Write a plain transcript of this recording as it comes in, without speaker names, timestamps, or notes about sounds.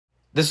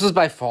This was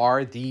by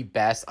far the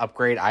best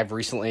upgrade I've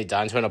recently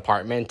done to an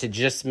apartment to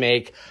just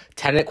make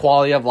tenant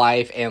quality of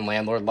life and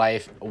landlord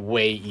life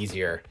way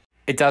easier.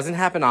 It doesn't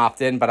happen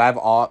often, but I've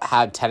all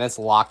had tenants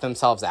lock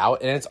themselves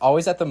out, and it's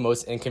always at the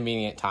most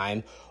inconvenient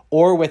time.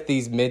 Or with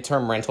these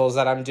midterm rentals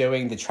that I'm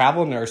doing, the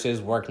travel nurses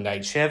work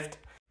night shift.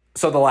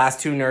 So the last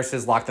two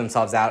nurses locked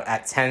themselves out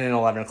at 10 and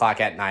 11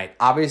 o'clock at night.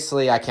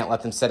 Obviously, I can't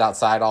let them sit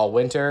outside all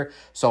winter,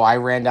 so I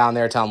ran down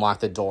there to unlock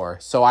the door.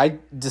 So I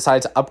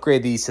decided to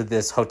upgrade these to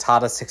this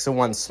Hotada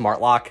 6-in-1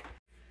 smart lock.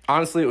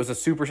 Honestly, it was a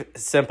super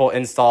simple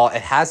install.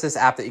 It has this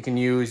app that you can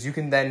use. You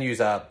can then use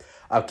a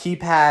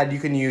keypad. You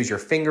can use your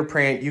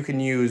fingerprint.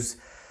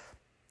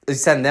 You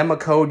send them a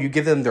code. You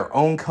give them their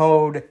own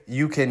code.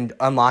 You can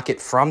unlock it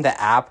from the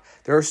app.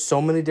 There are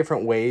so many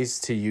different ways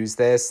to use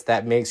this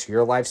that makes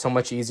your life so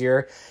much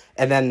easier.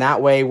 And then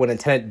that way, when a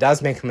tenant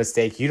does make a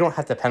mistake, you don't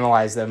have to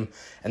penalize them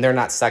and they're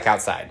not stuck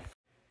outside.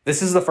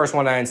 This is the first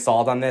one I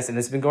installed on this, and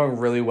it's been going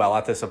really well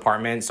at this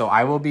apartment. So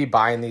I will be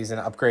buying these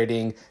and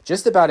upgrading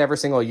just about every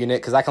single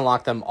unit because I can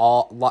link them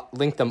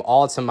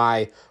all to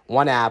my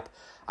one app.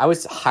 I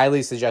would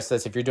highly suggest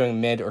this if you're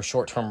doing mid or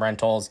short-term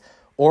rentals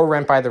or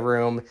rent by the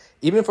room,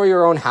 even for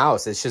your own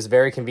house. It's just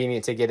very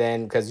convenient to get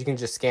in because you can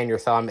just scan your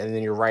thumb and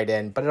then you're right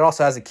in. But it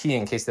also has a key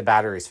in case the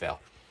batteries fail.